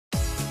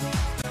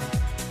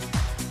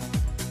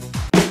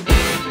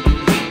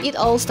It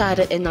all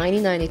started in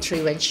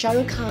 1993 when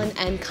Shahrukh Khan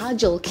and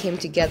Kajol came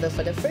together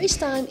for the first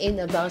time in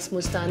Abbas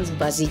Mustan's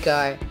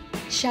Bazigar.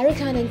 Shahrukh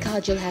Khan and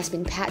Kajol has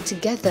been paired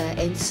together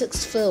in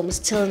 6 films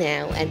till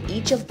now, and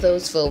each of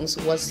those films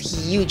was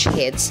huge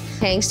hits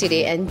thanks to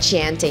their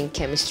enchanting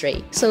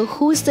chemistry. So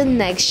who's the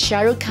next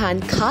Shahrukh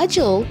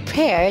Khan-Kajol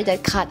pair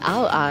that caught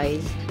our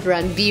eyes?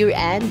 Ranbir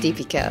and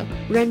Deepika.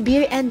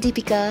 Ranbir and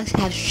Deepika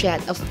have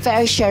shared a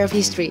fair share of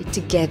history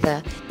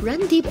together.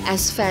 Randeep,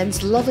 as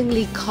fans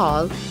lovingly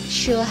call,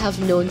 sure have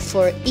known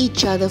for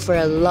each other for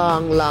a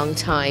long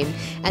time,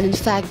 and in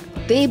fact,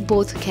 they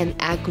both can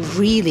act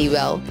really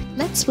well.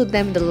 Let's put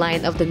them in the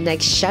line of the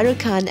next Shahrukh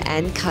Khan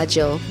and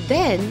Kajol.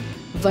 Then,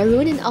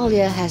 Varun and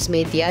Alia has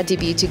made their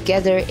debut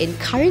together in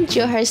Karan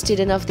Johar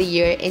Student of the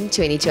Year in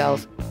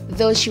 2012.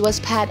 Though she was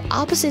paired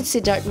opposite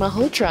Siddharth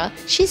Malhotra,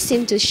 she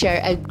seemed to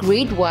share a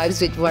great vibes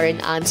with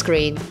Varun on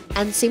screen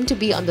and seemed to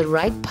be on the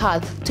right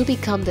path to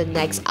become the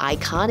next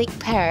iconic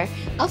pair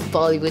of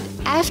Bollywood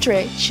after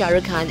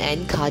Shahrukh Khan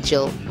and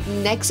Kajol.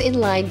 Next in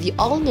line, we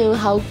all know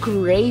how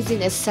crazy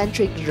and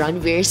eccentric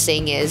Ranveer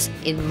Singh is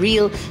in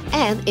real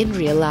and in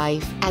real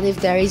life. And if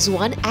there is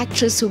one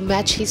actress who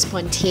matched his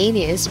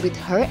spontaneous with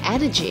her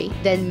energy,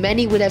 then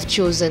many would have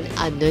chosen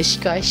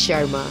Anushka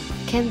Sharma.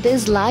 Can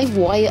this live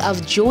wire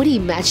of Jodi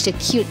match the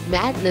cute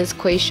madness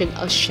question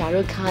of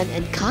Shahrukh Khan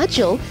and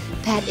Kajol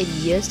paired in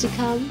years to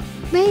come?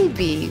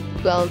 Maybe.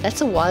 Well, that's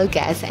a wild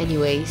guess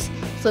anyways.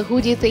 So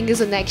who do you think is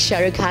the next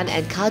Shahrukh Khan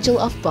and Kajol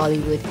of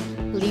Bollywood?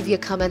 Leave your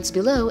comments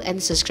below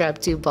and subscribe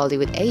to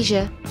Bollywood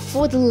Asia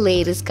for the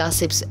latest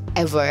gossips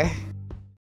ever.